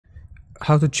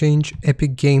how to change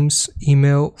Epic Games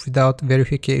email without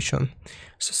verification.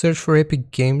 So search for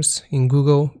Epic Games in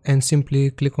Google and simply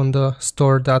click on the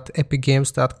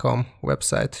store.epicgames.com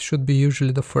website. Should be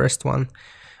usually the first one.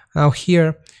 Now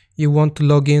here you want to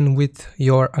log in with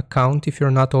your account if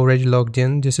you're not already logged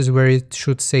in. This is where it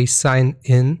should say sign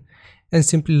in, and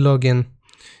simply log in.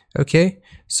 Okay,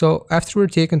 so after we're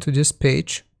taken to this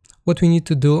page, what we need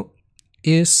to do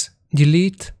is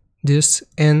delete this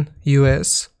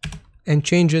NUS and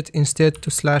change it instead to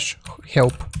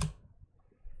 /help.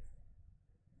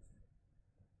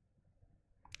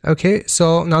 Okay,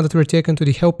 so now that we're taken to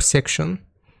the help section,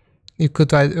 you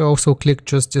could also click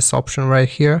just this option right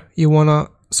here. You want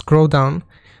to scroll down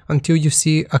until you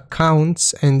see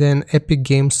accounts and then Epic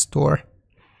Games Store.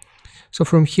 So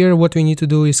from here, what we need to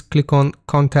do is click on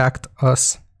contact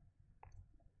us.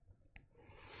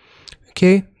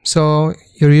 Okay, so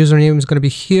your username is going to be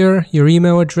here, your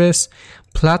email address,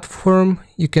 platform,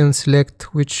 you can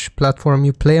select which platform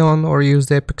you play on or use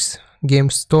the Epic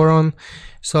Games Store on.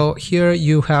 So here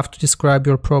you have to describe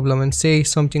your problem and say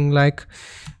something like,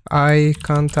 I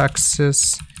can't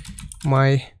access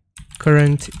my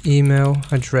current email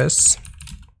address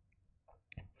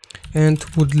and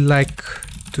would like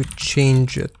to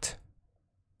change it.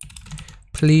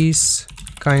 Please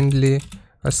kindly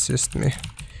assist me.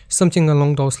 Something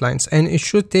along those lines, and it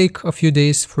should take a few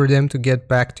days for them to get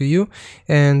back to you.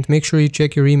 And make sure you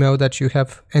check your email that you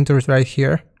have entered right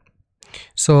here,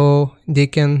 so they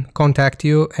can contact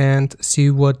you and see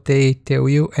what they tell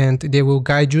you, and they will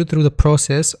guide you through the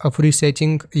process of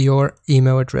resetting your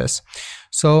email address.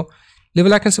 So leave a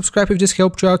like and subscribe if this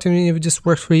helped you out and if this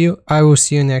worked for you. I will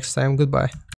see you next time. Goodbye.